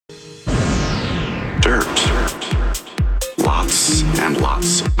Dirt. Lots and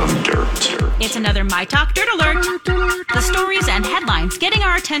lots of dirt. It's another My Talk Dirt Alert. The stories and headlines getting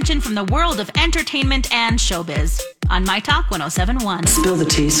our attention from the world of entertainment and showbiz on My Talk 107.1. Spill the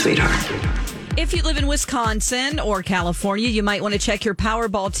tea, sweetheart. If you live in Wisconsin or California, you might want to check your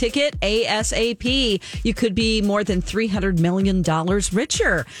Powerball ticket ASAP. You could be more than $300 million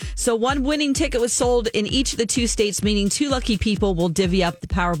richer. So one winning ticket was sold in each of the two states, meaning two lucky people will divvy up the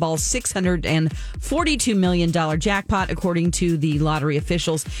Powerball's $642 million jackpot, according to the lottery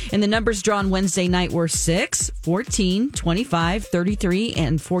officials. And the numbers drawn Wednesday night were 6, 14, 25, 33,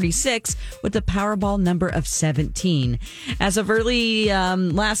 and 46, with the Powerball number of 17. As of early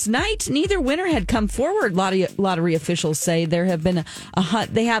last night, neither winner had come forward. Lottery officials say they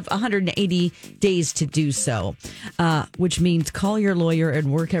have 180 days to do so, which means call your lawyer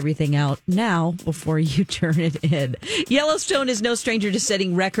and work everything out now before you turn it in. Yellowstone is no stranger to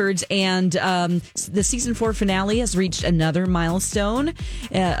setting records, and the season 4 finale has reached another milestone.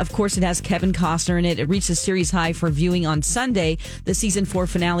 Of course, it has Kevin Costner in it. It reached a series high for viewing on Sunday. The season 4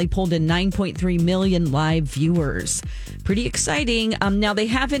 finale pulled in 9.3 million live viewers. Pretty exciting. Now, they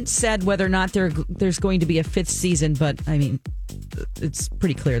haven't said whether or not there's going to be a 5th season, but I mean, it's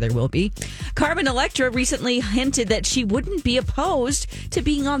pretty clear there will be. Carmen Electra recently hinted that she wouldn't be opposed to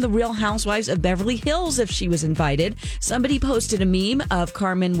being on the Real Housewives of Beverly Hills if she was invited. Somebody posted a meme of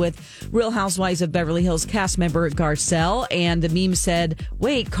Carmen with Real Housewives of Beverly Hills cast member Garcelle, and the meme said,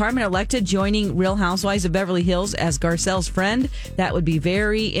 "Wait, Carmen Electra joining Real Housewives of Beverly Hills as Garcelle's friend? That would be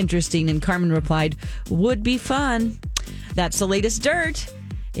very interesting." And Carmen replied, "Would be fun." That's the latest dirt.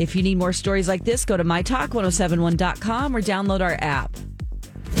 If you need more stories like this, go to mytalk1071.com or download our app.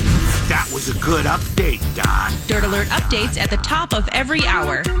 That was a good update, Don. Dirt Alert updates at the top of every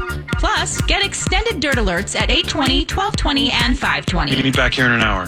hour. Plus, get extended Dirt Alerts at 8:20, 12:20, and 5:20. Meet me back here in an hour.